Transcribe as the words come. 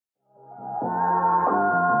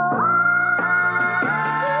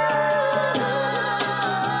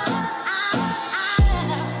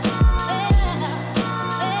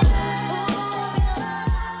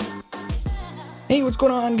what's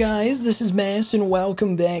going on, guys? This is Mast, and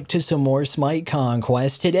welcome back to some more SMITE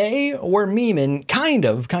Conquest. Today, we're memeing, kind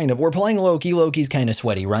of. We're playing Loki. Loki's kind of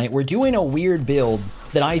sweaty, right? We're doing a weird build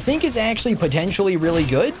that I think is actually potentially really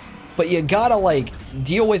good, but you gotta, like,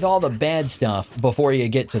 deal with all the bad stuff before you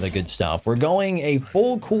get to the good stuff. We're going a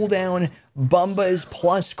full cooldown Bumba's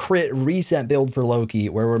plus crit reset build for Loki,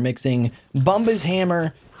 where we're mixing Bumba's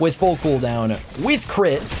hammer with full cooldown with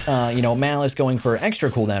crit, Malice going for extra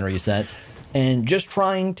cooldown resets, and just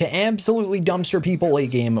trying to absolutely dumpster people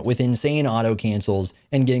late game with insane auto cancels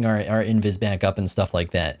and getting our invis back up and stuff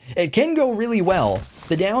like that. It can go really well.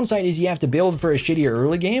 The downside is you have to build for a shittier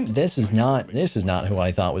early game. This is not who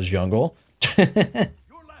I thought was jungle.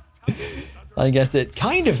 I guess it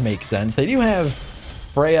kind of makes sense. They do have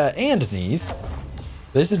Freya and Neith.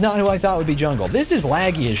 This is not who I thought would be jungle. This is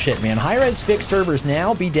laggy as shit, man. Hi-Rez fix servers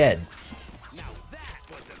now, be dead.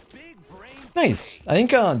 Nice. I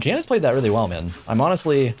think Janice played that really well, man. I'm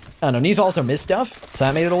honestly, I don't know, Neith also missed stuff, so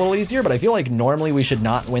that made it a little easier, but I feel like normally we should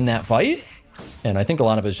not win that fight. And I think a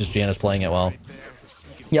lot of it's just Janice playing it well.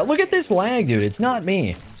 Yeah, look at this lag, dude. It's not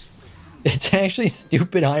me. It's actually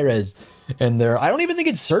stupid Hi-Rez. And I don't even think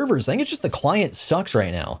it's servers. I think it's just the client sucks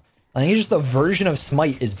right now. I think it's just the version of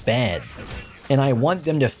Smite is bad. And I want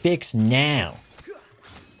them to fix now.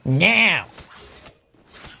 Now!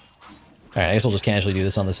 Alright, I guess we'll just casually do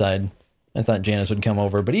this on the side. I thought Janice would come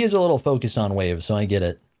over, but he is a little focused on wave, so I get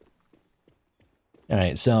it.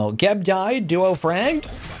 Alright, so Geb died, duo fragged.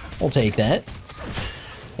 We'll take that.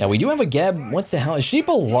 Yeah, we do have a Geb. What the hell? Is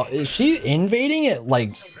she invading at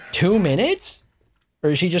like 2 minutes?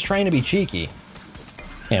 Or is she just trying to be cheeky?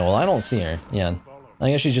 Yeah, well, I don't see her. Yeah,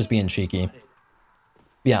 I guess she's just being cheeky.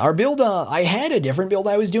 Yeah, our build, I had a different build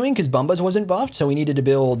I was doing because Bumba's wasn't buffed, so we needed to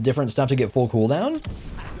build different stuff to get full cooldown.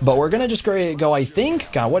 But we're gonna just go, I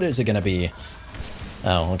think, God, what is it gonna be?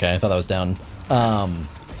 Oh, okay, I thought that was down.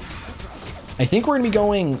 I think we're gonna be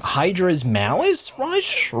going Hydra's Malice,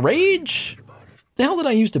 Rush, Rage? The hell did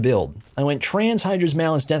I use to build? I went Trans, Hydra's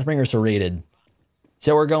Malice, Deathbringer, Serrated.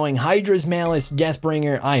 So we're going Hydra's Malice,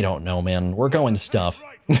 Deathbringer, I don't know, man. We're going stuff.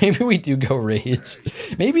 Maybe we do go Rage.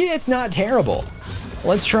 Maybe that's not terrible.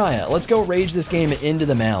 Let's try it. Let's go Rage this game into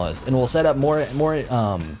the Malice, and we'll set up more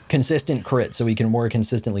consistent crit so we can more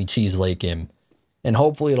consistently cheese late game. And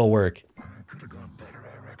hopefully it'll work.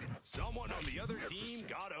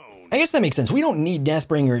 I guess that makes sense. We don't need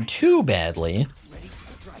Deathbringer too badly.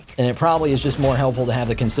 And it probably is just more helpful to have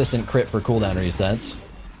the consistent crit for cooldown resets.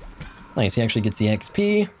 Nice, he actually gets the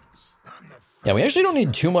XP. Yeah, we actually don't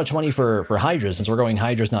need too much money for Hydra since we're going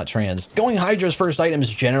Hydra's, not Trans. Going Hydra's first item is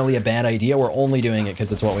generally a bad idea. We're only doing it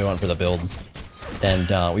because it's what we want for the build.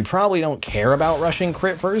 And we probably don't care about rushing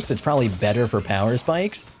crit first. It's probably better for power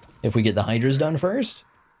spikes if we get the Hydra's done first.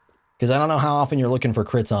 Because I don't know how often you're looking for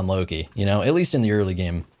crits on Loki, you know, at least in the early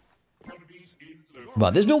game.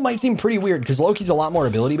 But this build might seem pretty weird because Loki's a lot more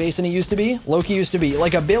ability-based than he used to be. Loki used to be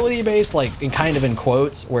like ability-based, like kind of in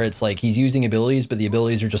quotes, where it's like he's using abilities, but the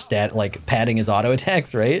abilities are just like padding his auto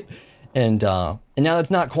attacks, right? And now that's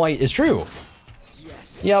not quite as true.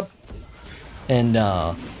 Yep. And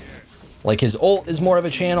like his ult is more of a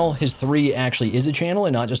channel. His 3 actually is a channel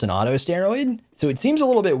and not just an auto steroid. So it seems a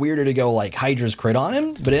little bit weirder to go like Hydra's crit on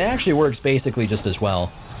him, but it actually works basically just as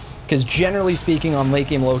well. Because generally speaking on late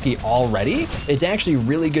game Loki already, it's actually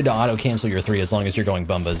really good to auto cancel your 3 as long as you're going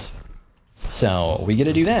Bumbas. So we get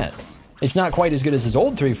to do that. It's not quite as good as his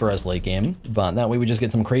old 3 for us late game, but that way we just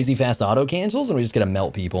get some crazy fast auto cancels and we just get to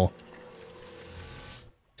melt people.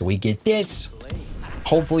 So we get this.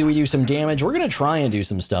 Hopefully we do some damage. We're going to try and do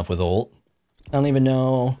some stuff with ult. I don't even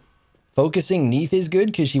know. Focusing Neith is good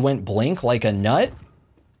because she went blink like a nut.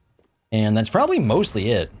 And that's probably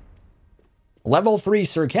mostly it. Level 3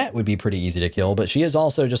 Circuit would be pretty easy to kill, but she is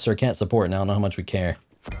also just Circuit support, and I don't know how much we care.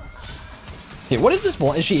 Okay, what is this?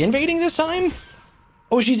 Is she invading this time?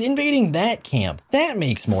 Oh, she's invading that camp. That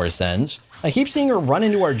makes more sense. I keep seeing her run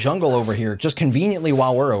into our jungle over here, just conveniently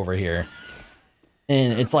while we're over here.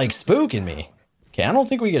 And it's like spooking me. Okay, I don't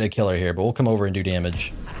think we get a killer here, but we'll come over and do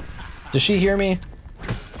damage. Does she hear me?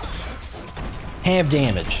 Have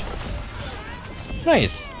damage.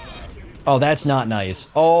 Nice. Oh, that's not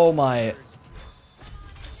nice. Oh my...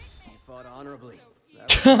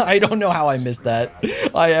 I don't know how I missed that.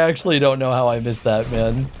 I actually don't know how I missed that,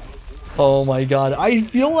 man. Oh my god. I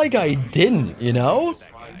feel like I didn't, you know?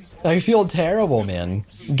 I feel terrible, man.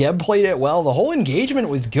 Geb played it well. The whole engagement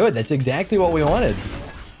was good. That's exactly what we wanted.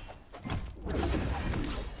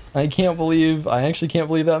 I actually can't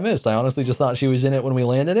believe that missed. I honestly just thought she was in it when we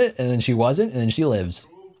landed it, and then she wasn't, and then she lives.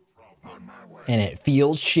 And it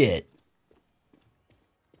feels shit.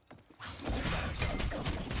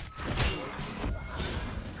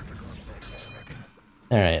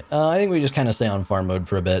 All right, I think we just kind of stay on farm mode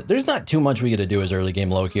for a bit. There's not too much we get to do as early game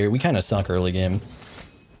Loki. We kind of suck early game.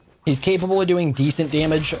 He's capable of doing decent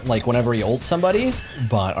damage, like whenever he ults somebody,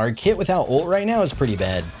 but our kit without ult right now is pretty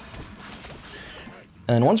bad.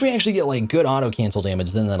 And once we actually get like good auto cancel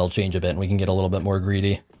damage, then that'll change a bit and we can get a little bit more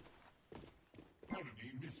greedy.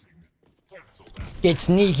 Get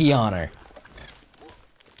sneaky on her.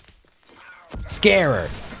 Scare her.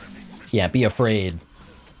 Yeah, be afraid.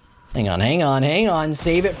 Hang on, hang on, hang on.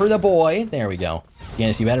 Save it for the boy. There we go.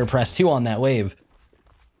 Yes, you better press 2 on that wave.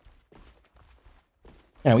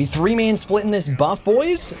 Are we 3-man splitting this buff,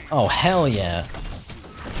 boys? Oh, hell yeah.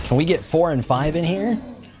 Can we get 4 and 5 in here?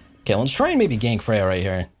 Okay, let's try and maybe gank Freya right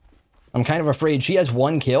here. I'm kind of afraid she has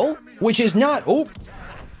 1 kill, which is not... Oh,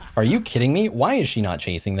 are you kidding me? Why is she not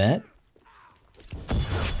chasing that?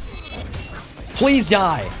 Please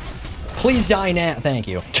die. Please die now. Thank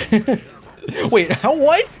you. Wait, how,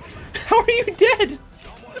 what? How are you dead?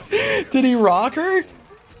 Did he rock her?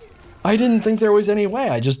 I didn't think there was any way.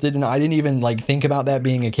 I didn't even like think about that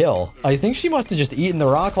being a kill. I think she must have just eaten the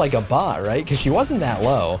rock like a bot, right? Because she wasn't that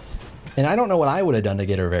low. And I don't know what I would have done to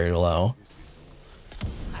get her very low.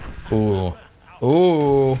 Ooh.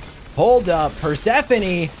 Ooh. Hold up.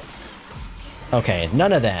 Persephone. Okay,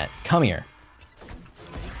 none of that. Come here.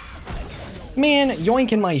 Man,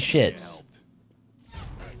 yoinking my shit.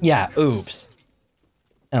 Yeah, oops.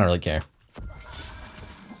 I don't really care.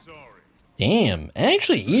 Damn,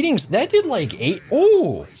 actually eating, that did like 8,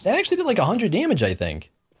 ooh, that actually did like 100 damage, I think.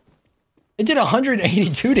 It did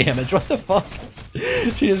 182 damage, what the fuck?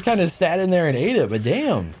 She just kind of sat in there and ate it, but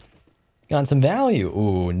damn. Got some value.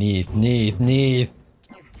 Ooh, Neath.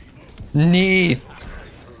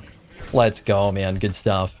 Let's go, man, good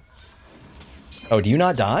stuff. Oh, do you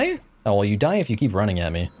not die? Oh, well, you die if you keep running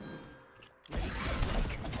at me.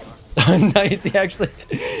 Nice, he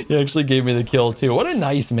actually gave me the kill too. What a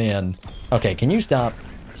nice man. Okay, can you stop?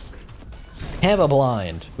 Have a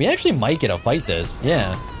blind. We actually might get a fight this,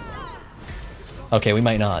 yeah. Okay, we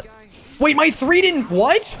might not. Wait, my 3 didn't,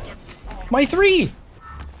 what? My 3!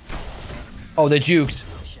 Oh, the jukes.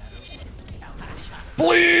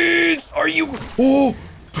 Please! Are you, oh!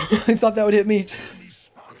 I thought that would hit me.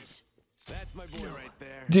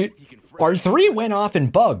 Dude, our 3 went off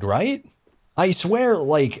and bugged, right? I swear,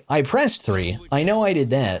 like, I pressed 3. I know I did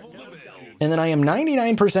that. And then I am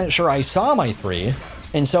 99% sure I saw my 3.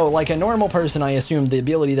 And so, like a normal person, I assumed the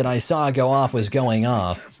ability that I saw go off was going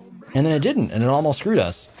off. And then it didn't, and it almost screwed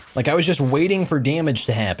us. Like, I was just waiting for damage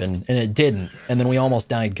to happen, and it didn't. And then we almost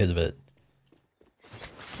died because of it.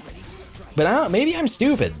 But maybe I'm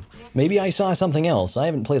stupid. Maybe I saw something else. I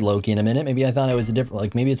haven't played Loki in a minute. Maybe I thought it was a different,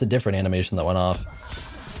 like, maybe it's a different animation that went off.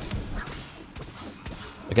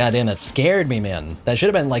 But goddamn, that scared me, man. That should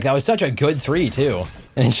have been, like, that was such a good 3, too.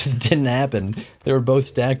 And it just didn't happen. They were both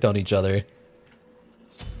stacked on each other.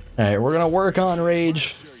 Alright, we're gonna work on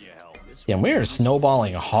Rage. Yeah, we're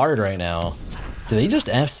snowballing hard right now. Do they just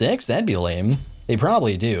F6? That'd be lame. They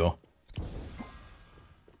probably do.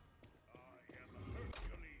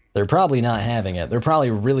 They're probably not having it. They're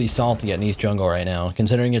probably really salty at Neath Jungle right now.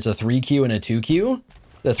 Considering it's a 3Q and a 2Q,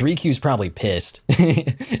 the 3Q's probably pissed.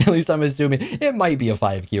 At least I'm assuming. It might be a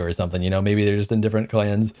 5Q or something, you know? Maybe they're just in different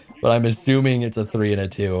clans. But I'm assuming it's a 3 and a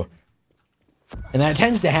 2. And that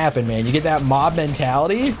tends to happen, man. You get that mob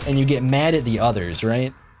mentality, and you get mad at the others,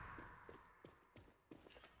 right?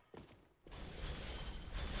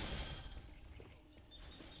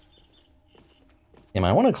 Damn,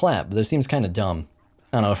 I want to clap, but this seems kind of dumb.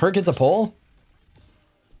 I don't know, if her gets a pull?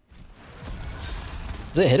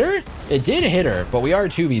 Does it hit her? It did hit her, but we are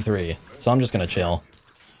 2v3, so I'm just gonna chill.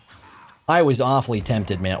 I was awfully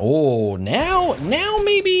tempted, man. Oh, now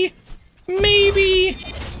maybe? Maybe?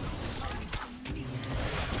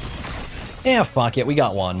 Yeah, fuck it, we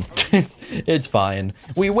got one. It's fine.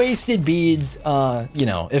 We wasted beads, you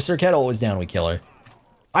know, if Sir Kettle was down, we kill her.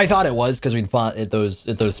 I thought it was, because we'd fought at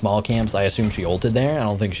those small camps. I assumed she ulted there. I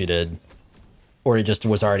don't think she did. Or it just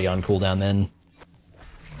was already on cooldown then.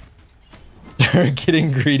 They're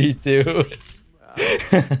getting greedy too.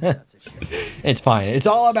 It's fine. It's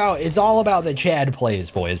all about the Chad plays,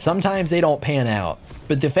 boys. Sometimes they don't pan out.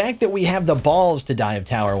 But the fact that we have the balls to dive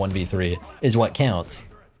tower 1v3 is what counts.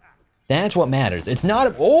 That's what matters. It's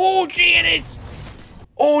not oh, Janice!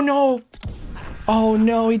 Oh no! Oh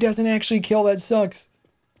no, he doesn't actually kill. That sucks.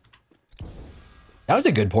 That was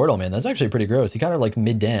a good portal, man. That's actually pretty gross. He kind of like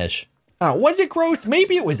mid-dash. Was it gross?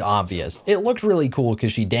 Maybe it was obvious. It looked really cool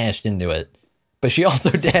because she dashed into it. But she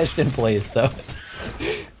also dashed in place, so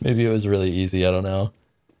maybe it was really easy. I don't know.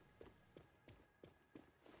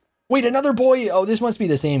 Wait, another boy? Oh, this must be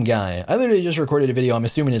the same guy. I literally just recorded a video. I'm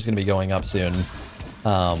assuming it's going to be going up soon.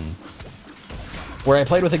 Where I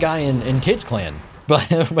played with a guy in Kids Clan, but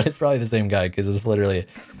it's probably the same guy because it's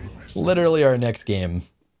literally our next game.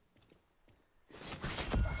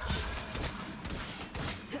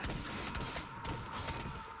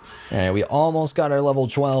 All right, we almost got our level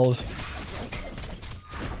 12.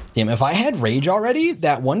 Damn, if I had Rage already,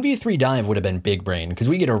 that 1v3 dive would have been big brain because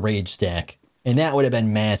we get a Rage stack, and that would have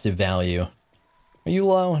been massive value. Are you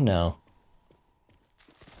low? No.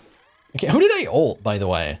 Okay, who did I ult, by the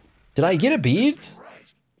way? Did I get a beads?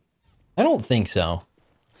 I don't think so.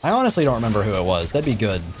 I honestly don't remember who it was. That'd be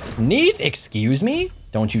good. Neath, excuse me?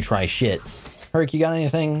 Don't you try shit. Herc, you got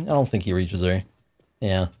anything? I don't think he reaches her.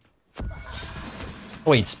 Yeah.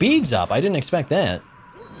 Wait, speed's up. I didn't expect that.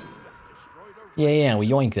 Yeah, we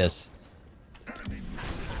yoink this.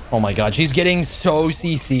 Oh my god, she's getting so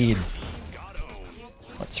CC'd.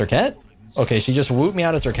 What, Circuit? Okay, she just whooped me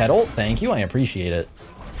out of Circuit ult. Thank you, I appreciate it.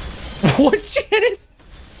 What, Janice?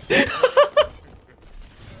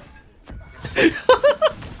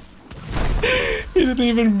 He didn't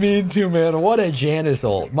even mean to, man. What a Janice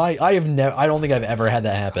ult. I don't think I've ever had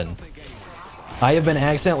that happen. I have been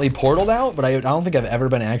accidentally portaled out, but I don't think I've ever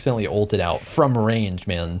been accidentally ulted out from range,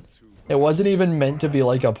 man. It wasn't even meant to be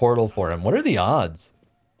like a portal for him. What are the odds?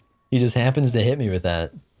 He just happens to hit me with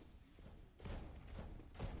that.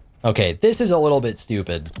 Okay, this is a little bit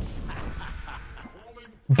stupid.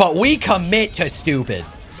 But we commit to stupid.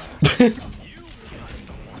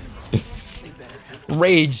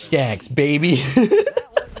 Rage stacks, baby.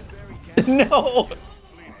 No.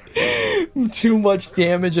 Too much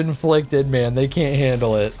damage inflicted, man. They can't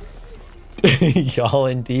handle it. Y'all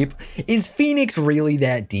in deep. Is Phoenix really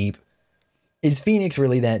that deep? Is Phoenix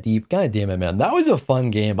really that deep? God damn it, man. That was a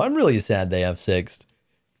fun game. I'm really sad they have 6th.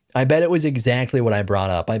 I bet it was exactly what I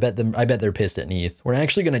brought up. I bet they're pissed at Neath. We're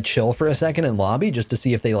actually going to chill for a second in lobby just to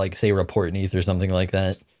see if they, like, say report Neath or something like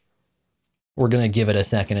that. We're going to give it a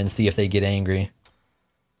second and see if they get angry.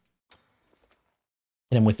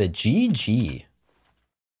 And I'm with a GG.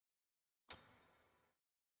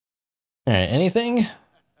 All right, anything?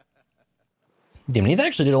 Damn, Neath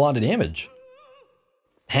actually did a lot of damage.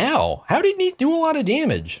 How? How did Neath do a lot of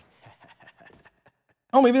damage?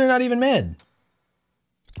 Oh, maybe they're not even mad.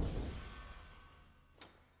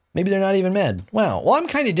 Maybe they're not even mad. Wow. Well, I'm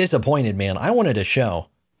kind of disappointed, man. I wanted a show.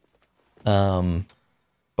 Buttons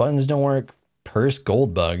don't work. Purse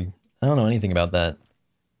gold bug. I don't know anything about that.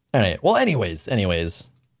 All right. Well, anyways.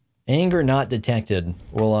 Anger not detected.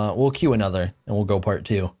 We'll queue another and we'll go part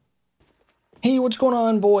 2. Hey, what's going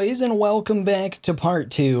on, boys? And welcome back to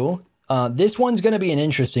part 2. This one's going to be an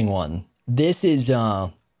interesting one. This is,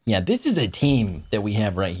 this is a team that we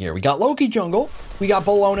have right here. We got Loki jungle. We got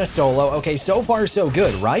Bologna solo. Okay, so far so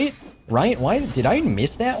good, right? Right? Why did I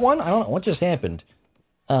miss that one? I don't know. What just happened?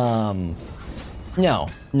 No,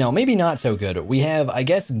 maybe not so good. We have, I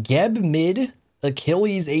guess, Geb mid,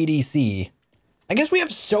 Achilles ADC. I guess we have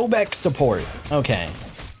Sobek support. Okay.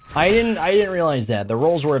 I didn't realize that. The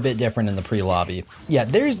roles were a bit different in the pre-lobby. Yeah,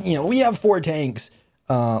 there's, we have 4 tanks.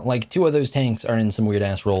 Like 2 of those tanks are in some weird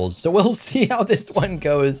ass roles. So we'll see how this one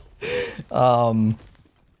goes.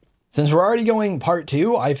 Since we're already going part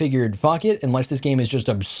 2, I figured, fuck it, unless this game is just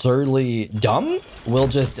absurdly dumb, we'll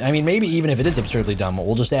just, I mean, maybe even if it is absurdly dumb,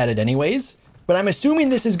 we'll just add it anyways. But I'm assuming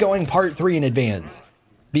this is going part 3 in advance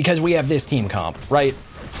because we have this team comp, right?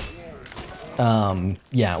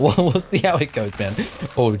 Yeah, we'll see how it goes, man.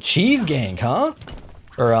 Oh, cheese gank, huh?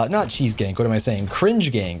 Or, not cheese gank, what am I saying?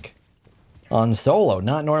 Cringe gank on solo,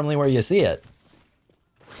 not normally where you see it.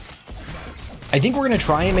 I think we're going to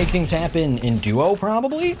try and make things happen in duo,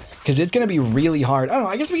 probably, because it's going to be really hard. I don't know,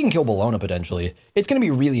 I guess we can kill Bologna, potentially. It's going to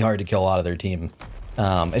be really hard to kill a lot of their team.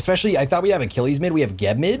 Especially, I thought we have Achilles mid, we have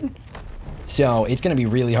Geb mid. So, it's going to be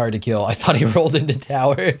really hard to kill. I thought he rolled into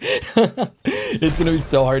tower. It's going to be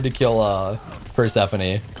so hard to kill,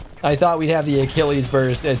 Persephone. I thought we'd have the Achilles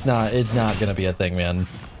burst. It's not going to be a thing, man.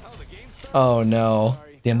 Oh, no.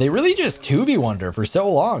 Damn, they really just 2v1'd her for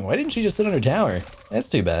so long. Why didn't she just sit under tower? That's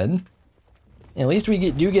too bad. At least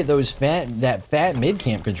we do get those that fat mid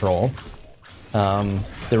camp control.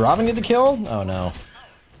 Did Robin get the kill? Oh no.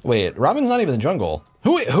 Wait, Robin's not even the jungle.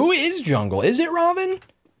 Who is jungle? Is it Robin?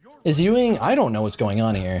 Is he doing? I don't know what's going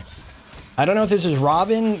on here. I don't know if this is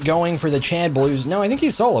Robin going for the Chad Blues. No, I think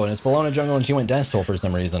he's solo and it's Bologna jungle and she went Destal for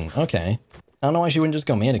some reason. Okay. I don't know why she wouldn't just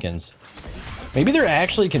go mannequins. Maybe they're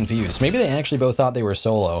actually confused. Maybe they actually both thought they were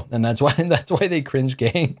solo, and that's why they cringe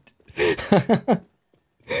ganked.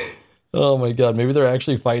 Oh my god, maybe they're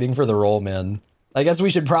actually fighting for the role, man. I guess we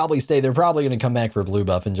should probably stay. They're probably going to come back for blue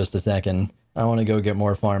buff in just a second. I want to go get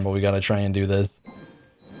more farm, but we got to try and do this.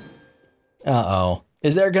 Uh-oh.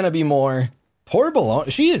 Is there going to be more? Poor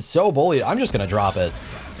Baloney. She is so bullied. I'm just going to drop it.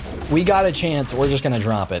 We got a chance. We're just going to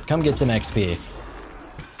drop it. Come get some XP.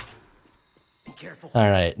 All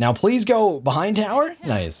right. Now, please go behind tower.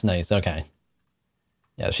 Nice, nice. Okay.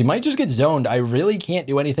 Yeah, she might just get zoned. I really can't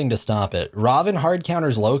do anything to stop it. Robin hard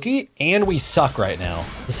counters Loki, and we suck right now.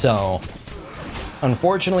 So,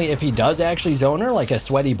 unfortunately, if he does actually zone her like a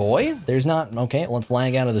sweaty boy, there's not... Okay, let's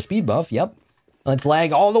lag out of the speed buff. Yep. Let's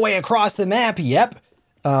lag all the way across the map. Yep.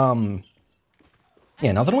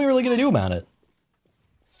 Yeah, nothing we really gonna do about it.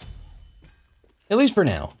 At least for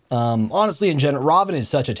now. Honestly, in general, Robin is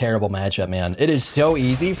such a terrible matchup, man. It is so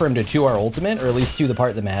easy for him to 2R ultimate, or at least 2 the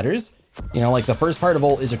part that matters. You know, like the first part of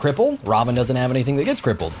ult is a cripple. Robin doesn't have anything that gets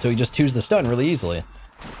crippled, so he just 2s the stun really easily.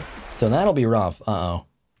 So that'll be rough. Uh-oh.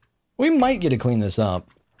 We might get to clean this up.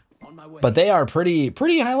 But they are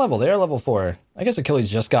pretty high level. They are level 4. I guess Achilles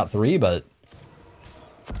just got 3, but...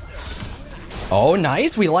 Oh,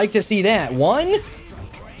 nice. We like to see that. 1.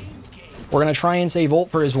 We're going to try and save ult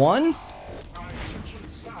for his 1.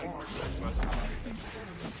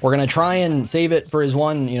 We're going to try and save it for his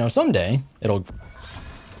 1, you know, someday. It'll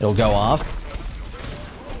go off.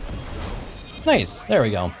 Nice. There we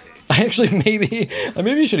go. I actually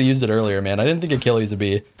maybe should have used it earlier, man. I didn't think Achilles would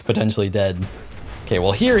be potentially dead. Okay,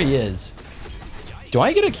 well, here he is. Do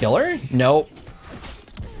I get a killer? Nope.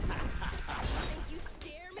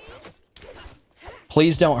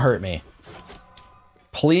 Please don't hurt me.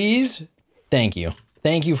 Please. Thank you.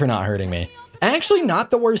 Thank you for not hurting me. Actually, not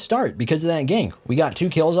the worst start because of that gank. We got 2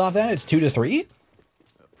 kills off that. It's 2-3.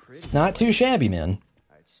 Not too shabby, man.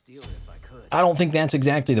 I don't think that's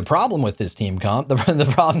exactly the problem with this team comp. The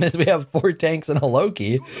problem is we have 4 tanks and a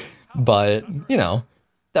Loki. But, you know,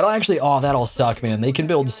 that'll actually... Oh, that'll suck, man. They can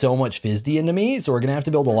build so much Fizdie into me, so we're going to have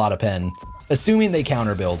to build a lot of pen. Assuming they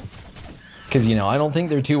counter build. Because, you know, I don't think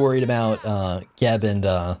they're too worried about Geb and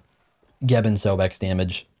Sobek's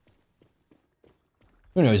damage.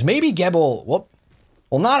 Who knows? Maybe Geb will... Whoop.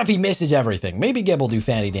 Well, not if he misses everything. Maybe Geb will do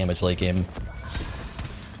fatty damage late game.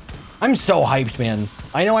 I'm so hyped, man.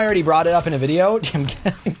 I know I already brought it up in a video.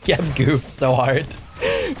 Geb goofed so hard.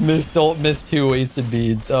 Missed ult, missed 2 wasted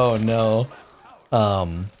beads. Oh, no.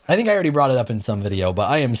 I think I already brought it up in some video, but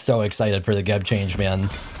I am so excited for the Geb change, man.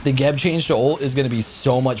 The Geb change to ult is going to be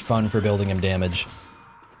so much fun for building him damage.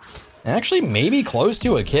 Actually, maybe close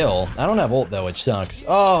to a kill. I don't have ult, though, which sucks.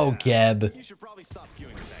 Oh, Geb.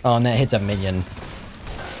 Oh, and that hits a minion.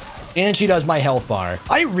 And she does my health bar.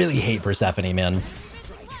 I really hate Persephone, man.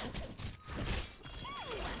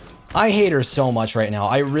 I hate her so much right now.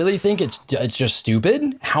 I really think it's just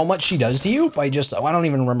stupid how much she does to you by just... Oh, I don't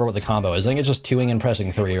even remember what the combo is. I think it's just 2ing and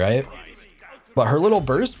pressing 3, right? But her little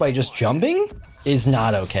burst by just jumping is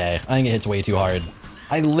not okay. I think it hits way too hard.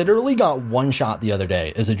 I literally got 1 shot the other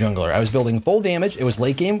day as a jungler. I was building full damage. It was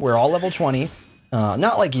late game. We're all level 20.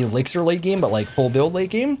 Not like Elixir late game, but like full build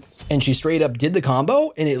late game. And she straight up did the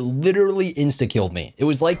combo, and it literally insta-killed me. It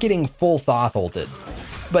was like getting full Thoth ulted.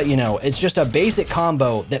 But, you know, it's just a basic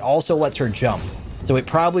combo that also lets her jump. So it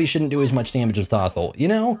probably shouldn't do as much damage as Thoth ult, you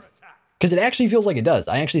know? Because it actually feels like it does.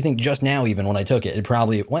 I actually think just now, even when I took it, it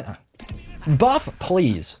probably went... Buff,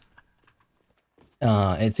 please.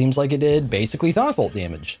 It seems like it did basically Thoth ult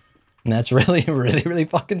damage. And that's really, really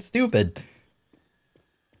fucking stupid.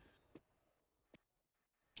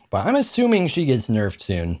 But I'm assuming she gets nerfed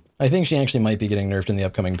soon. I think she actually might be getting nerfed in the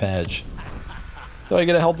upcoming patch. So I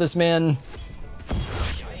gotta help this man.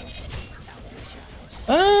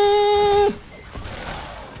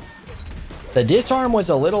 The disarm was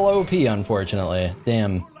a little OP, unfortunately.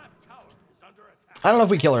 Damn. I don't know if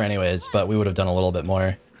we kill her anyways, but we would have done a little bit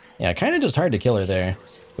more. Yeah, kind of just hard to kill her there.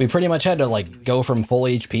 We pretty much had to, like, go from full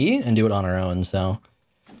HP and do it on our own, so...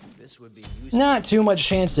 Not too much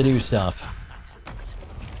chance to do stuff.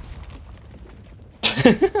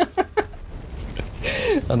 I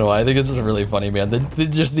don't know why. I think this is really funny, man.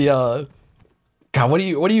 God, what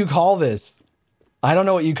do you call this? I don't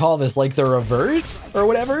know what you call this. Like the reverse or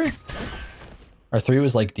whatever? Our 3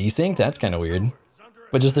 was like desynced? That's kind of weird.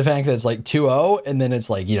 But just the fact that it's like 2-0 and then it's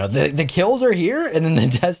like, you know, the kills are here and then the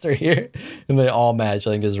deaths are here and they all match,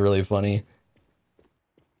 I think is really funny.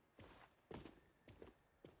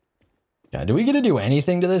 God, do we get to do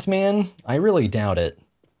anything to this man? I really doubt it.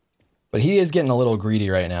 But he is getting a little greedy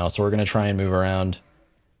right now, so we're going to try and move around.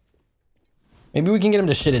 Maybe we can get him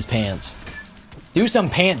to shit his pants. Do some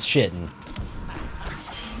pants shitting.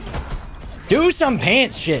 Do some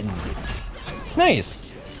pants shitting. Nice.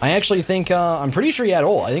 I actually think, I'm pretty sure he had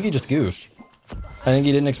ult. I think he just goofed. I think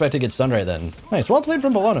he didn't expect to get stunned right then. Nice. Well played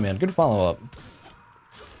from Bologna, man. Good follow-up.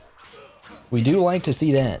 We do like to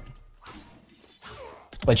see that.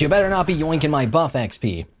 But you better not be yoinking my buff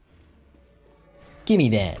XP. Give me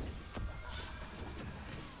that.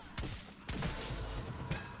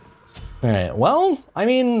 Alright, well, I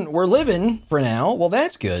mean, we're living for now. Well,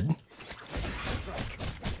 that's good.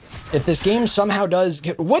 If this game somehow does...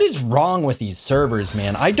 What is wrong with these servers,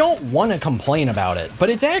 man? I don't want to complain about it, but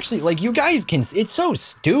it's actually, like, you guys can... It's so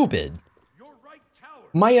stupid.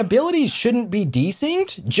 My abilities shouldn't be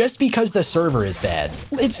desynced just because the server is bad.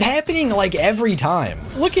 It's happening, like, every time.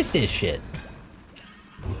 Look at this shit.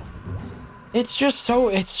 It's just so...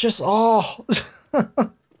 It's just... Oh...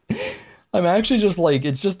 I'm actually just like,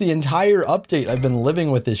 it's just the entire update I've been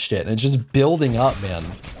living with this shit, and it's just building up, man.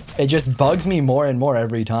 It just bugs me more and more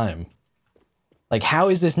every time. Like, how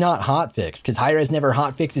is this not hotfixed? Because Hi-Rez never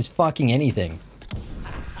hotfixes fucking anything.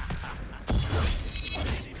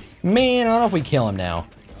 Man, I don't know if we kill him now.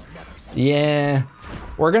 Yeah,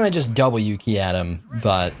 we're gonna just double Yuki at him,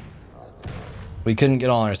 but we couldn't get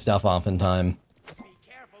all our stuff off in time.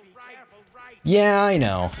 Yeah, I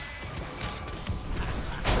know.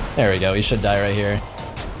 There we go, he should die right here.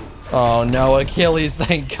 Oh no, Achilles,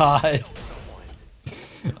 thank God.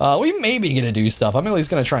 We may be gonna do stuff. I'm at least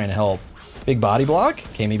gonna try and help. Big body block?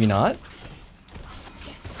 Okay, maybe not.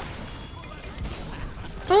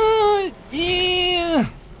 Yeah.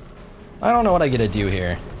 I don't know what I gotta do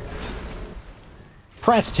here.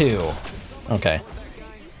 Press 2. Okay.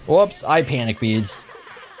 Whoops, I panic beads.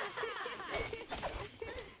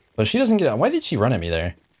 But she doesn't get... Why did she run at me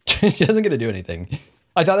there? She doesn't get to do anything.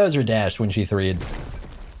 I thought that was her dash when she 3'd.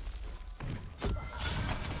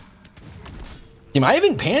 Damn, I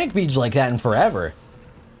haven't panic beads like that in forever.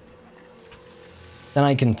 That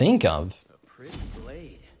I can think of.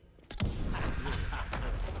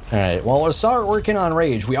 Alright, well, we'll start working on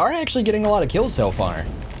rage. We are actually getting a lot of kills so far.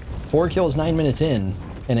 4 kills 9 minutes in,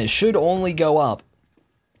 and it should only go up.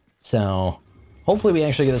 So, hopefully we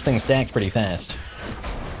actually get this thing stacked pretty fast.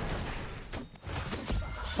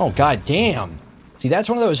 Oh, god damn. See, that's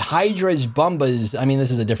one of those Hi-Rez Bumbas. I mean,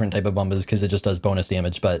 this is a different type of Bumbas because it just does bonus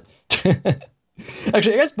damage, but...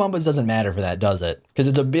 Actually, I guess Bumbas doesn't matter for that, does it? Because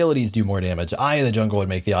its abilities do more damage. Eye of the Jungle would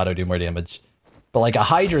make the auto do more damage. But like a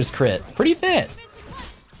Hi-Rez crit, pretty fit.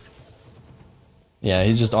 Yeah,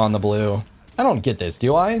 he's just on the blue. I don't get this,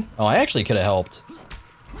 do I? Oh, I actually could have helped.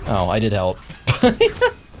 Oh, I did help.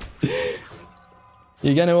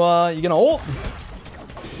 You gonna ult?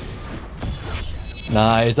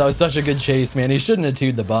 Nice, that was such a good chase, man. He shouldn't have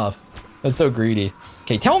 2'd the buff. That's so greedy.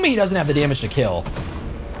 Okay, tell me he doesn't have the damage to kill.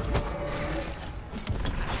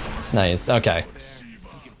 Nice, okay.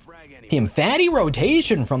 Team fatty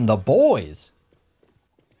rotation from the boys.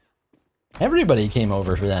 Everybody came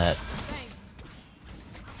over for that.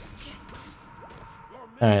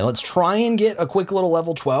 Alright, let's try and get a quick little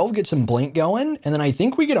level 12, get some blink going, and then I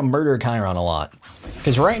think we get a murder Chiron a lot.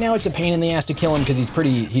 Because right now it's a pain in the ass to kill him because he's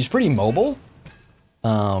pretty mobile.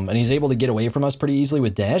 And he's able to get away from us pretty easily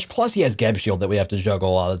with dash. Plus he has Geb Shield that we have to juggle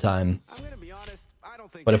a lot of the time.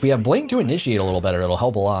 But if we have blink to initiate a little better, it'll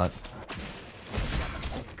help a lot.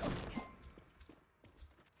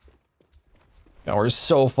 God, we're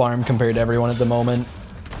so farm compared to everyone at the moment.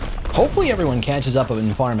 Hopefully everyone catches up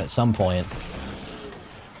in farm at some point.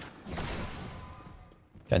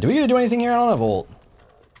 God, do we get to do anything here? I don't have ult.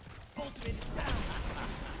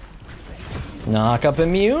 Knock up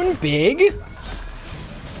immune, big.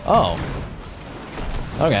 Oh.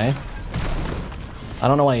 Okay. I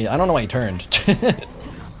don't know why he turned.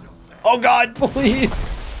 Oh god, please.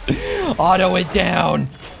 Auto it down.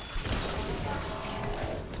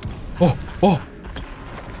 Oh.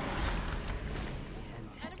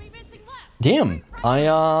 Damn.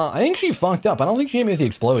 I think she fucked up. I don't think she hit me with the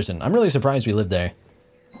explosion. I'm really surprised we lived there.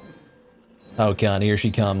 Oh god, here she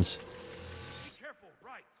comes.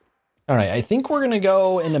 Alright, I think we're gonna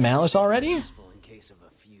go into Malice already.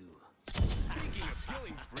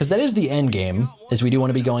 Because that is the end game, is we do want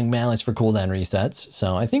to be going Malice for cooldown resets.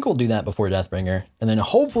 So I think we'll do that before Deathbringer. And then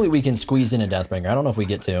hopefully we can squeeze in a Deathbringer. I don't know if we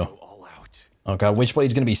get to. Oh god,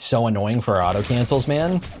 Witchblade's gonna be so annoying for our auto cancels,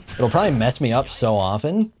 man. It'll probably mess me up so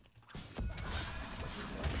often.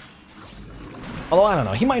 Although, I don't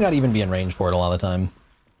know. He might not even be in range for it a lot of the time.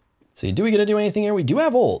 Let's see, do we get to do anything here? We do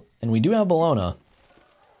have ult, and we do have Bologna.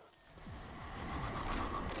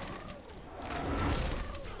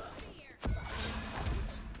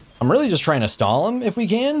 I'm really just trying to stall him if we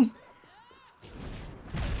can.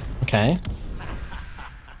 Okay.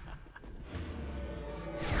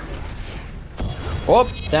 Whoop,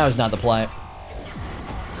 that was not the play.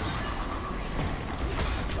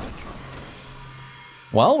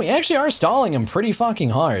 Well, we actually are stalling him pretty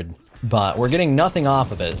fucking hard, but we're getting nothing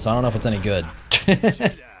off of it, so I don't know if it's any good.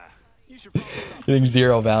 Getting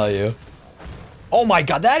 0 value. Oh my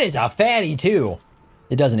god, that is a fatty too.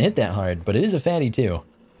 it doesn't hit that hard, but it is a fatty too.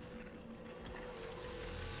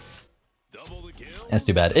 That's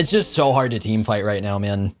too bad. It's just so hard to team fight right now,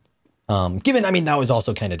 man. Given, I mean, that was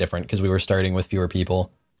also kind of different because we were starting with fewer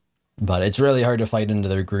people. But it's really hard to fight into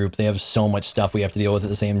their group. They have so much stuff we have to deal with at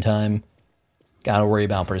the same time. Gotta worry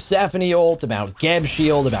about Persephone ult, about Geb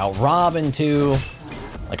shield, about Robin too.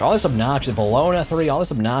 Like all this obnoxious, Bologna 3, all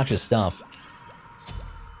this obnoxious stuff.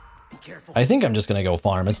 I think I'm just gonna go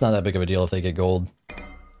farm. It's not that big of a deal if they get gold.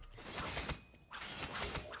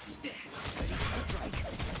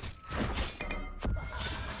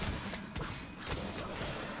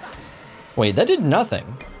 Wait, that did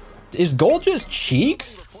nothing. Is gold just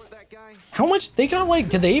cheeks? How much? They got like,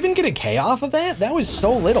 did they even get a K off of that? That was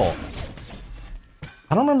so little.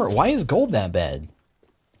 I don't remember. Why is gold that bad?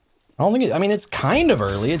 I don't think it, I mean, it's kind of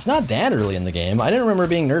early. It's not that early in the game. I didn't remember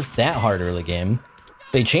being nerfed that hard early game.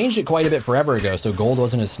 They changed it quite a bit forever ago, so gold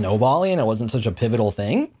wasn't as snowbally and it wasn't such a pivotal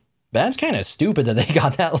thing. But that's kind of stupid that they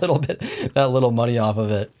got that little money off of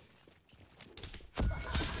it.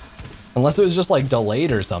 Unless it was just like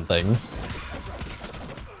delayed or something.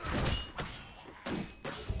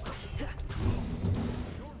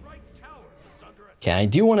 Okay, I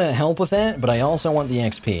do want to help with that, but I also want the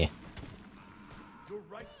XP.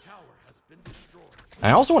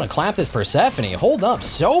 I also want to clap this Persephone. Hold up,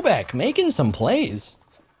 Sobek making some plays.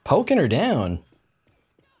 Poking her down.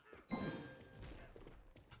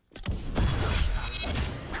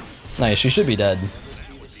 Nice, she should be dead.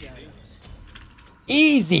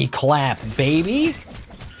 Easy clap, baby.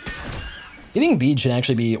 Getting bead should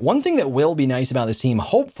actually be... One thing that will be nice about this team,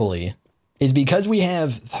 hopefully, is because we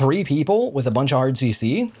have 3 people with a bunch of hard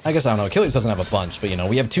CC. I guess, I don't know, Achilles doesn't have a bunch, but you know,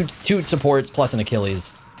 we have two supports plus an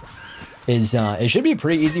Achilles. It should be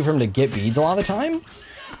pretty easy for him to get beads a lot of the time.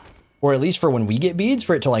 Or at least for when we get beads,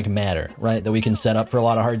 for it to like matter, right? That we can set up for a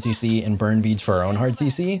lot of hard CC and burn beads for our own hard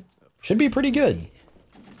CC. Should be pretty good.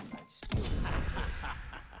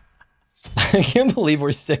 I can't believe we're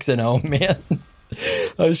 6-0, man.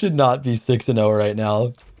 I should not be 6-0 right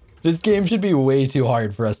now. This game should be way too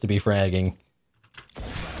hard for us to be fragging.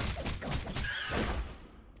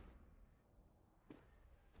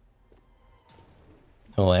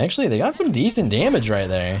 Oh, actually, they got some decent damage right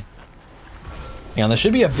there. Hang on, this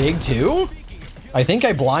should be a big 2. I think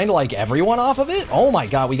I blind like everyone off of it. Oh my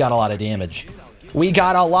god, we got a lot of damage. We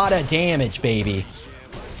got a lot of damage, baby.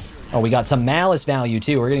 Oh, we got some Malice value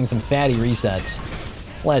too. We're getting some fatty resets.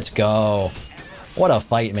 Let's go. What a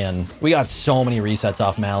fight, man. We got so many resets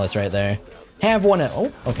off Malice right there. Have one at...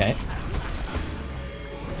 Oh, okay.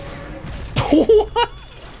 What?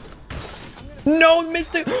 No,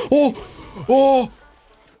 mistake. Oh, oh.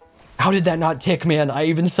 How did that not tick, man? I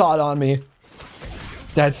even saw it on me.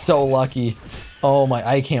 That's so lucky. Oh my,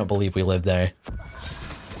 I can't believe we lived there.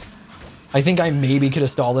 I think I maybe could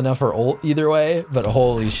have stalled enough for ult either way, but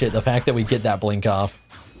holy shit, the fact that we get that blink off.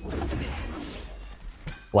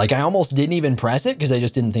 Like, I almost didn't even press it because I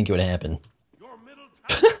just didn't think it would happen.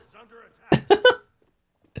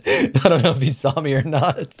 I don't know if he saw me or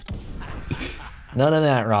not. None of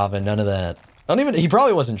that, Robin. None of that. I don't even... He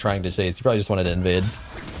probably wasn't trying to chase. He probably just wanted to invade.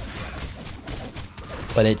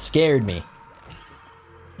 But it scared me.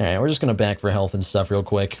 Alright, we're just gonna back for health and stuff real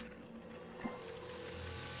quick.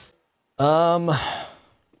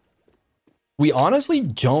 We honestly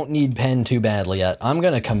don't need pen too badly yet. I'm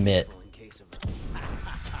gonna commit.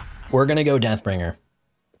 We're gonna go Deathbringer.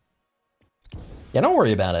 Yeah, don't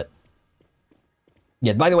worry about it.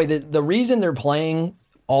 Yeah, by the way, the reason they're playing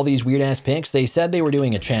all these weird-ass picks, they said they were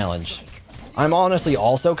doing a challenge. I'm honestly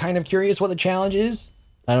also kind of curious what the challenge is.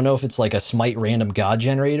 I don't know if it's like a Smite random god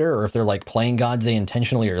generator, or if they're like playing gods they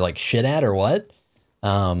intentionally are like shit at, or what.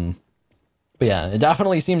 But yeah, it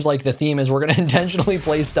definitely seems like the theme is we're gonna intentionally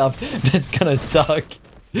play stuff that's gonna suck.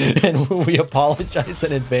 And we apologize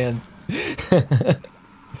in advance.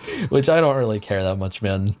 Which I don't really care that much,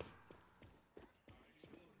 man.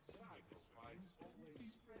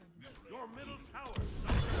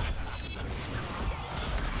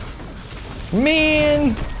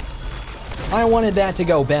 Man! I wanted that to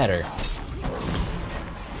go better.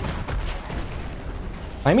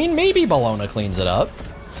 I mean, maybe Bologna cleans it up.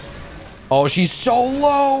 Oh, she's so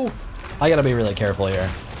low! I gotta be really careful here.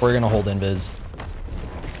 We're gonna hold invis.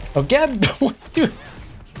 Oh, Gab! Dude.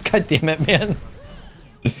 God damn it, man.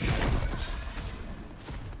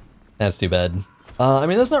 That's too bad. I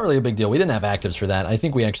mean, that's not really a big deal. We didn't have actives for that. I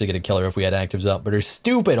think we actually get a killer if we had actives up, but her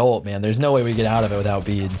stupid ult, man. There's no way we get out of it without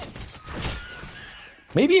beads.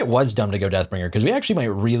 Maybe it was dumb to go Deathbringer, because we actually might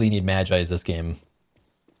really need Magi's this game.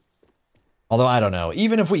 Although, I don't know.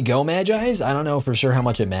 Even if we go Magi's, I don't know for sure how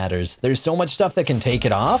much it matters. There's so much stuff that can take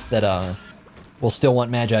it off that, we'll still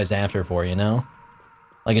want Magi's after for, you know?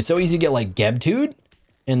 Like, it's so easy to get, like, Geb2'd,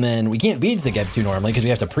 and then we can't beads the Geb2 normally because we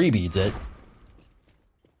have to pre-beads it.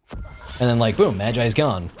 And then, like, boom, Magi's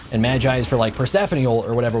gone. And Magi's for, like, Persephone ult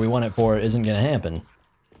or whatever we want it for isn't gonna happen.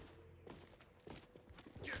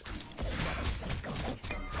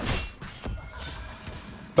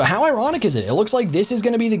 But how ironic is it? It looks like this is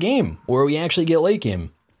gonna be the game where we actually get late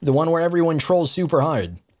game. The one where everyone trolls super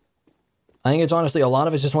hard. I think it's honestly, a lot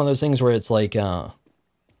of it's just one of those things where it's like, I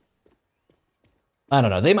don't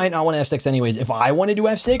know. They might not want F6 anyways. If I want to do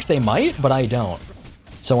F6, they might, but I don't.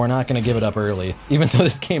 So we're not going to give it up early, even though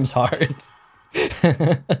this game's hard.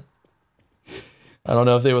 I don't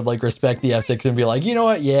know if they would like respect the F6 and be like, you know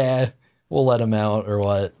what? Yeah, we'll let them out or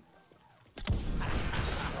what.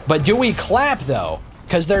 But do we clap though?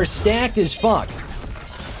 Because they're stacked as fuck.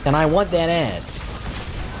 And I want that ass.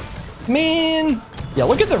 Man. Yeah,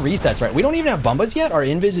 look at the resets, right? We don't even have Bumbas yet. Our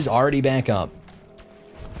invis is already back up.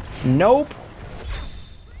 Nope.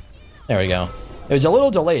 There we go. It was a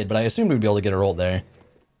little delayed, but I assumed we'd be able to get a ult there.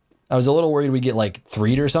 I was a little worried we'd get like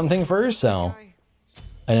 3'd or something first, so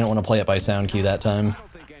I didn't want to play it by sound cue that time.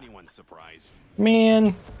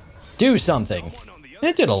 Man, do something.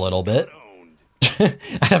 It did a little bit. I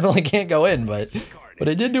definitely can't go in, but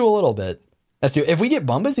it did do a little bit. That's true. If we get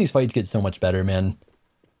Bumbas, these fights get so much better, man.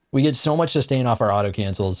 We get so much sustain off our auto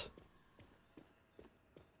cancels.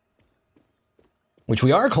 Which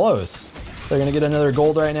we are close. They're going to get another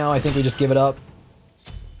gold right now. I think we just give it up.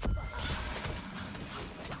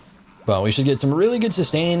 Well, we should get some really good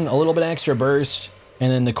sustain, a little bit extra burst,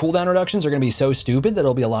 and then the cooldown reductions are going to be so stupid that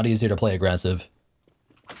it'll be a lot easier to play aggressive.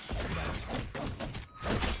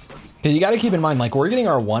 Because you got to keep in mind, like, we're getting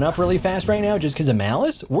our 1-up really fast right now just because of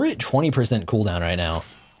Malice. We're at 20% cooldown right now.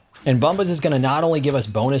 And Bumbas is going to not only give us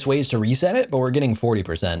bonus ways to reset it, but we're getting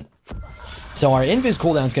 40%. So our invis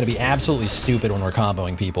cooldown is going to be absolutely stupid when we're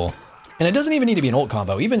comboing people. And it doesn't even need to be an ult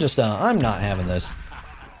combo. Even just, I'm not having this.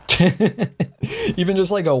 Even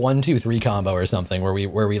just like a 1-2-3 combo or something where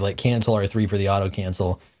we like cancel our 3 for the auto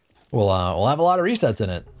cancel. We'll have a lot of resets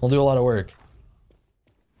in it. We'll do a lot of work.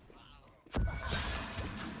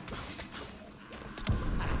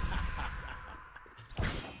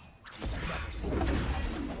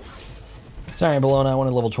 Sorry, Bologna, I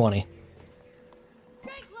wanted level 20.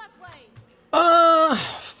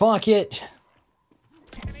 Fuck it.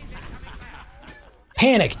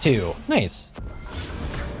 Panic 2. Nice.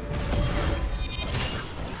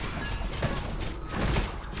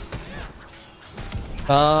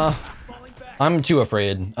 I'm too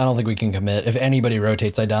afraid. I don't think we can commit. If anybody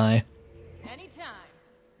rotates, I die.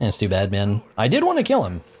 That's too bad, man. I did want to kill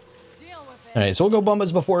him. Alright, so we'll go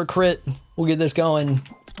Bumbas before crit. We'll get this going.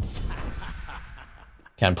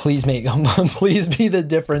 God, please please be the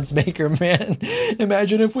difference maker, man.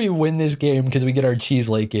 Imagine if we win this game because we get our cheese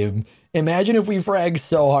late game. Imagine if we frag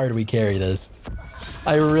so hard we carry this.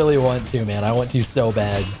 I really want to, man. I want to so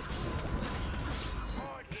bad.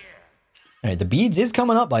 All right, the beads is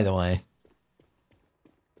coming up, by the way.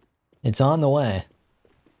 It's on the way.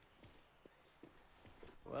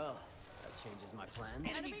 Well, that changes my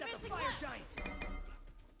plans.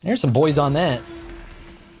 There's some boys on that.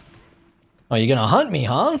 Oh, you gonna hunt me,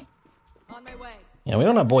 huh? On my way. Yeah, we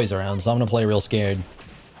don't have boys around, so I'm gonna play real scared.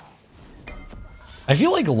 I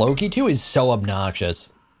feel like Loki too is so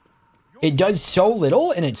obnoxious. It does so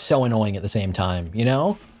little, and it's so annoying at the same time, you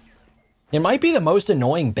know? It might be the most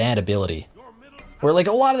annoying bad ability. Where, like,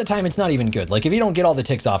 a lot of the time it's not even good. Like, if you don't get all the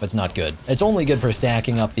ticks off, it's not good. It's only good for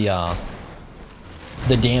stacking up the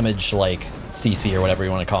damage, like, CC or whatever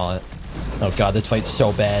you want to call it. Oh god, this fight's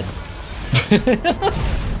so bad.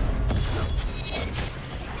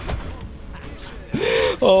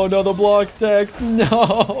 Oh no, the block stacks.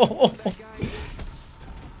 No.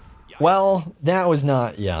 Well, that was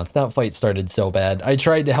not, yeah, that fight started so bad. I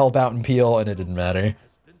tried to help out and peel, and it didn't matter.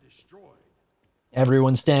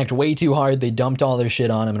 Everyone stacked way too hard, they dumped all their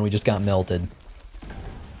shit on him, and we just got melted.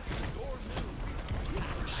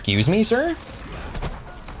 Excuse me, sir?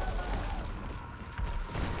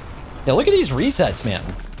 Yeah, look at these resets, man.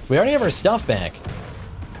 We already have our stuff back.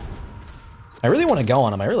 I really want to go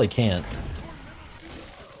on him, I really can't.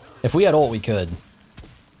 If we had ult, we could.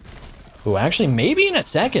 Ooh, actually, maybe in a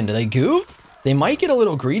second. Do they goof? They might get a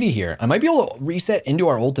little greedy here. I might be able to reset into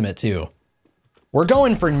our ultimate, too. We're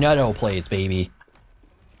going for nutto plays, baby.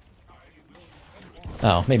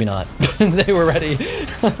 Oh, maybe not. They were ready.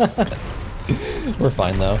 We're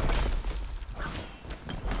fine, though.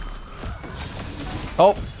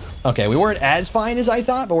 Oh, okay. We weren't as fine as I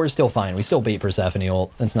thought, but we're still fine. We still beat Persephone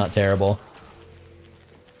ult. That's not terrible.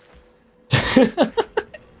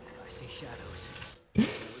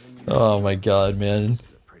 Oh my god, man.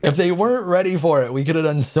 If they weren't ready for it, we could have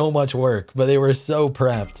done so much work, but they were so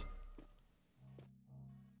prepped.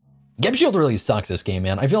 Geb Shield really sucks this game,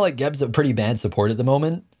 man. I feel like Geb's a pretty bad support at the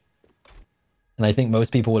moment. And I think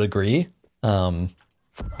most people would agree.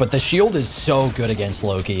 But the shield is so good against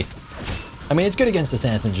Loki. I mean, it's good against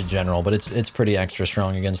assassins in general, but it's pretty extra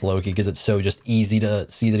strong against Loki because it's so just easy to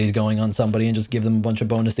see that he's going on somebody and just give them a bunch of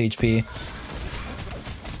bonus HP.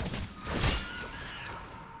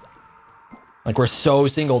 Like, we're so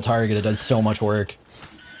single target, it does so much work.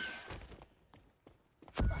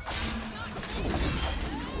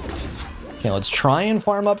 Okay, let's try and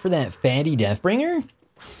farm up for that fatty Deathbringer.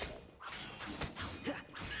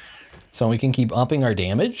 So we can keep upping our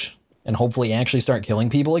damage and hopefully actually start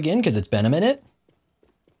killing people again because it's been a minute.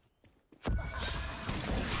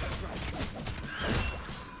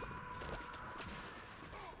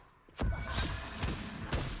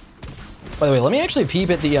 By the way, let me actually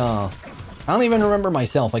peep at the, I don't even remember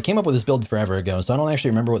myself. I came up with this build forever ago, so I don't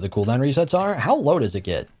actually remember what the cooldown resets are. How low does it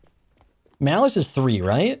get? Malice is 3,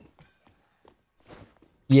 right?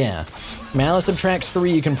 Yeah. Malice subtracts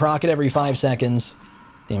 3, you can proc it every 5 seconds.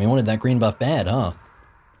 Damn, you wanted that green buff bad, huh?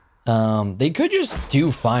 They could just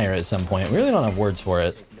do fire at some point. We really don't have words for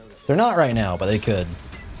it. They're not right now, but they could.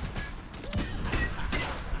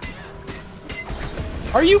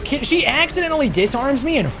 Are you kidding? She accidentally disarms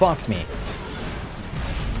me and fucks me.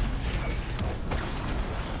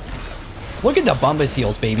 Look at the Bumbus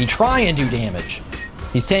heals, baby. Try and do damage.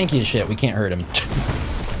 He's tanky as shit. We can't hurt him.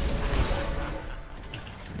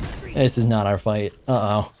 This is not our fight.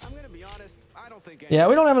 Uh-oh. Yeah,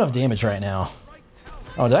 we don't have enough damage right now.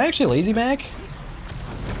 Oh, did I actually lazy back?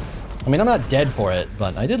 I mean, I'm not dead for it,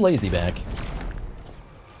 but I did lazy back.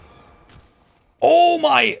 Oh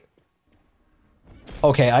my!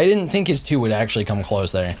 Okay, I didn't think his 2 would actually come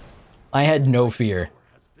close there. I had no fear.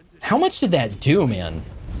 How much did that do, man?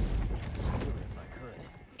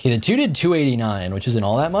 Okay, the 2 did 289, which isn't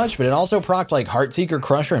all that much, but it also procced like Heartseeker,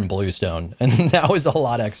 Crusher, and Bluestone. And that was a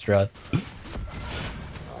lot extra.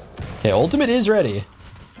 Okay, ultimate is ready.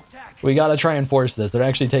 We gotta try and force this. They're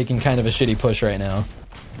actually taking kind of a shitty push right now.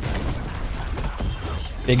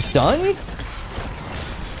 Big stun?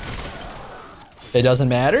 It doesn't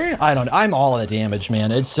matter? I'm all of the damage,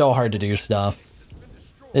 man. It's so hard to do stuff.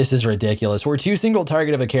 This is ridiculous. We're too single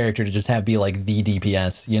target of a character to just have be like the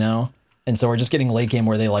DPS, you know? And so we're just getting late game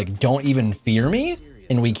where they like don't even fear me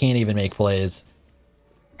and we can't even make plays.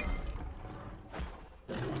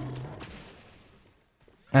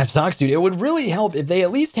 That sucks, dude. It would really help if they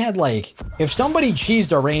at least had like, if somebody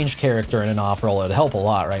cheesed a ranged character in an off roll, it'd help a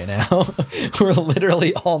lot right now. We're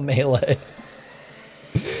literally all melee.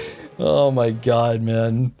 Oh my god,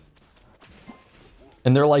 man.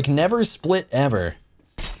 And they're like never split ever.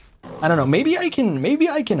 I don't know, maybe I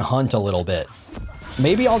can hunt a little bit.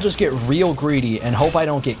 Maybe I'll just get real greedy and hope I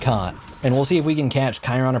don't get caught. And we'll see if we can catch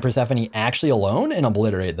Chiron or Persephone actually alone and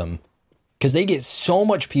obliterate them. Because they get so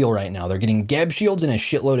much peel right now. They're getting Geb shields and a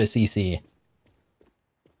shitload of CC.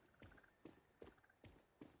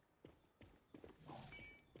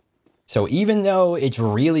 So even though it's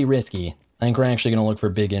really risky, I think we're actually going to look for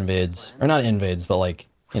big invades. Or not invades, but like,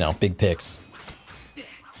 you know, big picks.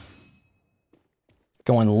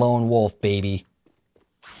 Going lone wolf, baby.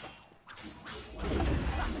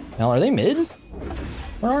 Now, are they mid?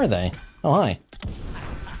 Where are they? Oh, hi.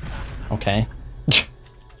 Okay.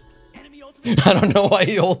 I don't know why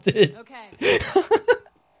he ulted. Okay.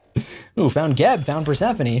 Ooh, found Geb, found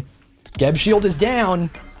Persephone. Geb shield is down.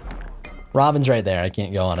 Robin's right there. I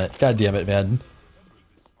can't go on it. God damn it, man.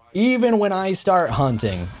 Even when I start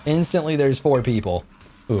hunting, instantly there's 4 people.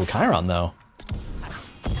 Ooh, Chiron, though.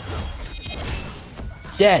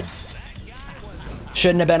 Dead.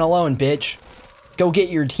 Shouldn't have been alone, bitch. Go get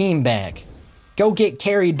your team back. Go get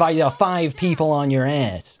carried by the 5 people on your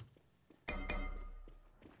ass.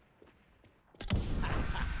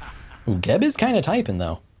 Ooh, Geb is kind of typing,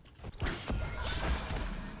 though.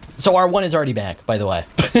 So our 1 is already back, by the way.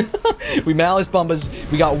 We Malice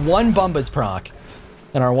Bumbas. We got 1 Bumbas proc.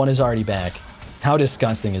 And our 1 is already back. How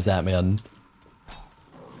disgusting is that, man?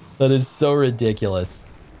 That is so ridiculous.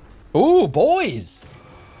 Ooh, boys!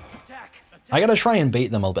 I gotta try and bait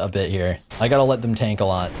them a bit here. I gotta let them tank a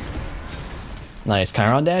lot. Nice.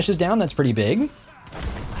 Chiron dash is down. That's pretty big.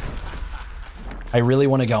 I really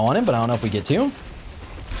want to go on him, but I don't know if we get to.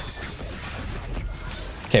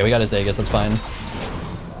 Okay, we got his Aegis. That's fine.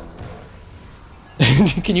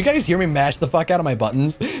 Can you guys hear me mash the fuck out of my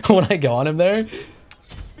buttons when I go on him there?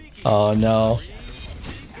 Oh, no.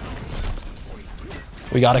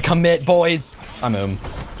 We gotta commit, boys. I'm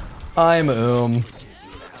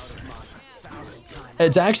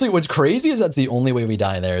It's actually, what's crazy is that's the only way we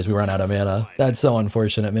die there is we run out of mana. That's so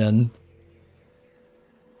unfortunate, man.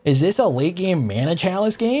 Is this a late game mana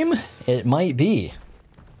chalice game? It might be.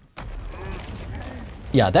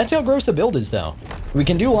 Yeah, that's how gross the build is though. We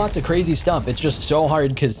can do lots of crazy stuff. It's just so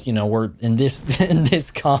hard because, you know, we're in this in this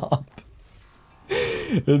comp.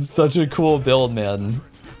 It's such a cool build, man.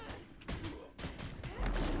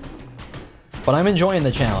 But I'm enjoying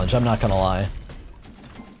the challenge, I'm not gonna lie.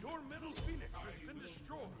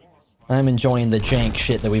 I'm enjoying the jank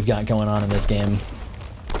shit that we've got going on in this game.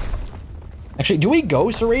 Actually, do we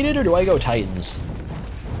go serrated or do I go Titans?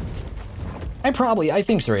 I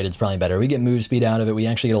think serrated's probably better. We get move speed out of it. We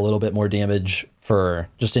actually get a little bit more damage for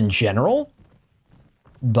just in general.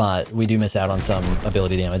 But we do miss out on some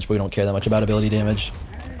ability damage. But we don't care that much about ability damage.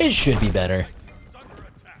 It should be better.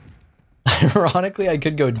 Ironically, I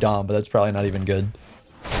could go Dom, but that's probably not even good.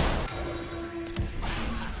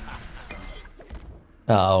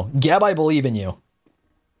 Uh-oh. Gab, I believe in you.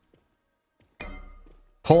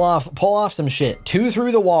 Pull off some shit. 2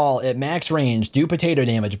 through the wall at max range, do potato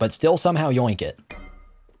damage, but still somehow yoink it.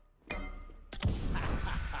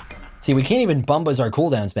 See, we can't even bump as our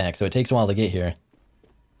cooldowns back, so it takes a while to get here.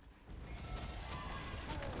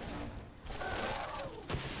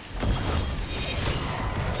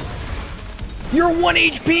 You're 1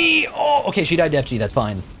 HP! Oh, okay, she died to FG, that's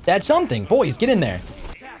fine. That's something. Boys, get in there.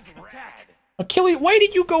 Achilles, why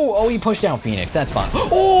did you go? Oh, he pushed down Phoenix, that's fine.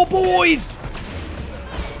 Oh, boys!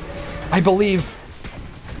 I believe.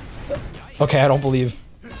 Okay, I don't believe.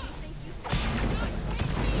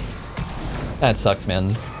 That sucks,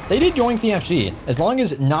 man. They did yoink the FG. As long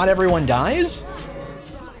as not everyone dies,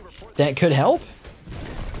 that could help.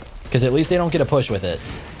 Because at least they don't get a push with it.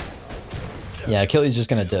 Yeah, Achilles just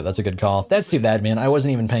gonna dip. That's a good call. That's too bad, man. I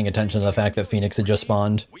wasn't even paying attention to the fact that Phoenix had just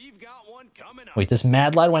spawned. Wait, this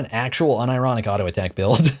Mad Lad went actual unironic auto attack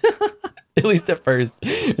build. At least at first.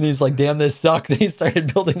 And he's like, damn, this sucks. And he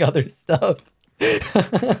started building other stuff.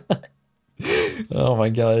 Oh my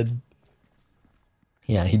god.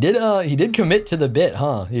 Yeah, he did commit to the bit,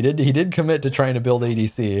 huh? He did commit to trying to build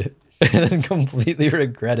ADC and then completely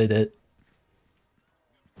regretted it.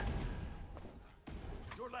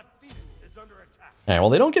 Alright, well,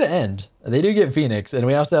 they don't get an end. They do get Phoenix, and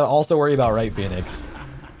we have to also worry about right Phoenix.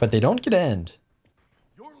 But they don't get an end.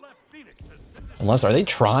 Unless, are they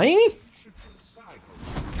trying?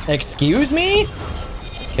 Excuse me?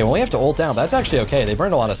 Okay, well, we have to ult down. That's actually okay. They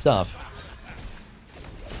burned a lot of stuff.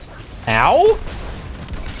 Ow?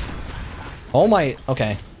 Oh my,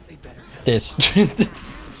 okay. This.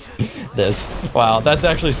 This. Wow, that's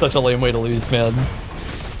actually such a lame way to lose, man.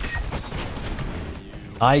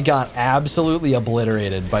 I got absolutely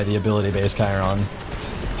obliterated by the ability-based Chiron.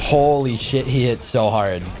 Holy shit, he hit so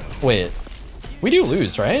hard. Wait, we do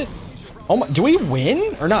lose, right? Oh my, do we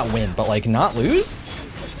win? Or not win, but like not lose?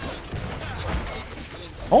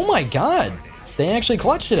 Oh my god, they actually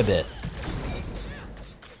clutched it a bit.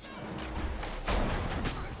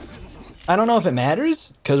 I don't know if it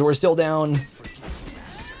matters, because we're still down.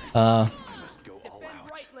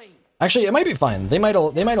 Actually, it might be fine. They might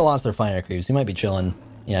have lost their fire creeps. They might be chilling.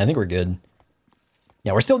 Yeah, I think we're good.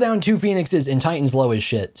 Yeah, we're still down 2 Phoenixes and Titan's low as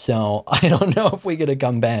shit, so I don't know if we get to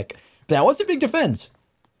come back. But that was a big defense.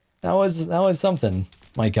 That was something.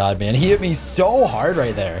 My god, man, he hit me so hard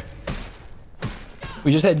right there.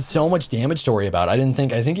 We just had so much damage to worry about. I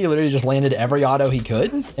think he literally just landed every auto he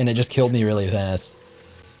could, and it just killed me really fast.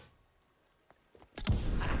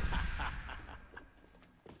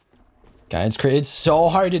 God, it's so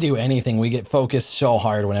hard to do anything. We get focused so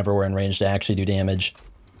hard whenever we're in range to actually do damage.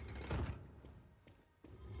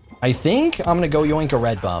 I think I'm gonna go yoink a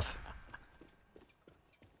red buff.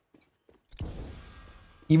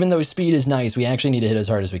 Even though speed is nice, we actually need to hit as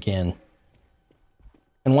hard as we can.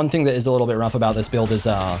 And one thing that is a little bit rough about this build is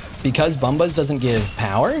because Bumbas doesn't give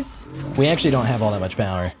power, we actually don't have all that much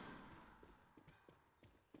power.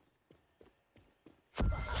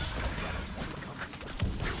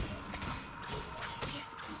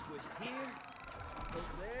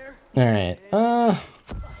 Alright,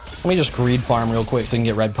 let me just greed farm real quick so we can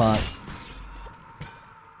get red pot.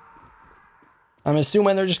 I'm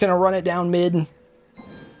assuming they're just gonna run it down mid.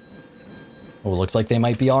 Oh, looks like they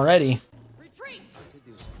might be already.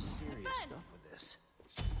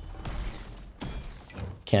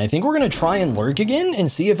 Okay, I think we're gonna try and lurk again and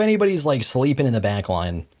see if anybody's like sleeping in the back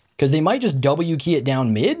line. Because they might just W key it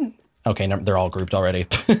down mid. Okay, no, they're all grouped already.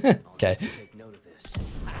 Okay.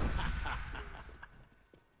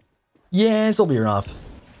 Yeah, this'll be rough.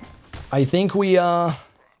 I think we, yeah,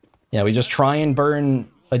 we just try and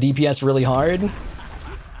burn a DPS really hard.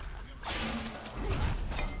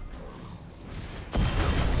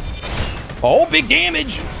 Oh, big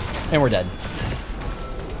damage. And we're dead.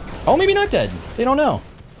 Oh, maybe not dead. They don't know.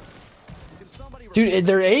 Dude,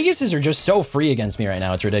 their Aegises are just so free against me right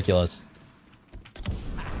now. It's ridiculous.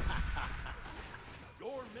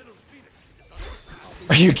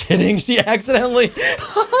 Are you kidding? She accidentally...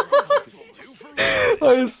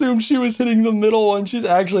 I assumed she was hitting the middle one. She's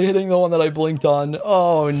actually hitting the one that I blinked on.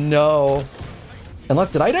 Oh, no.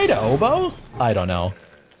 Unless, did I die to Oboe? I don't know.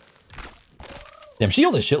 Damn, she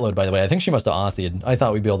healed a shitload, by the way. I think she must have Aussied. I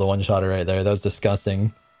thought we'd be able to one-shot her right there. That was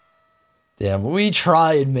disgusting. Damn, we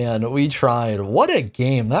tried, man. We tried. What a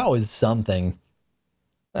game. That was something.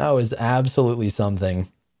 That was absolutely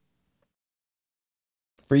something.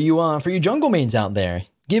 For you jungle mains out there,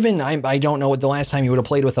 given I don't know what the last time you would have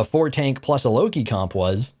played with a 4-tank plus a Loki comp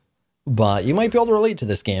was, but you might be able to relate to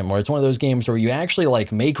this game, where it's one of those games where you actually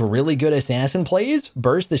like make really good assassin plays,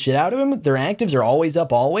 burst the shit out of them. Their actives are always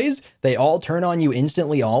up, always. They all turn on you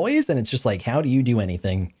instantly, always. And it's just like, how do you do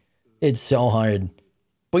anything? It's so hard.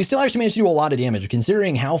 But we still actually managed to do a lot of damage,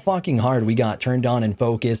 considering how fucking hard we got turned on and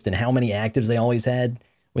focused and how many actives they always had.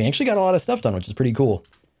 We actually got a lot of stuff done, which is pretty cool.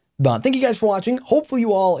 But thank you guys for watching. Hopefully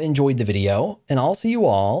you all enjoyed the video, and I'll see you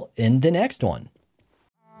all in the next one.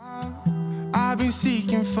 I've been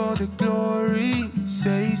seeking for the glory.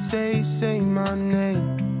 Say my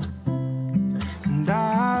name. And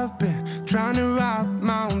I've been trying to write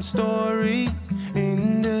my own story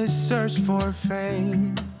in the search for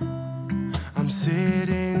fame. I'm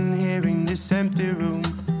sitting here in this empty room.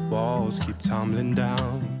 Walls keep tumbling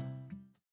down.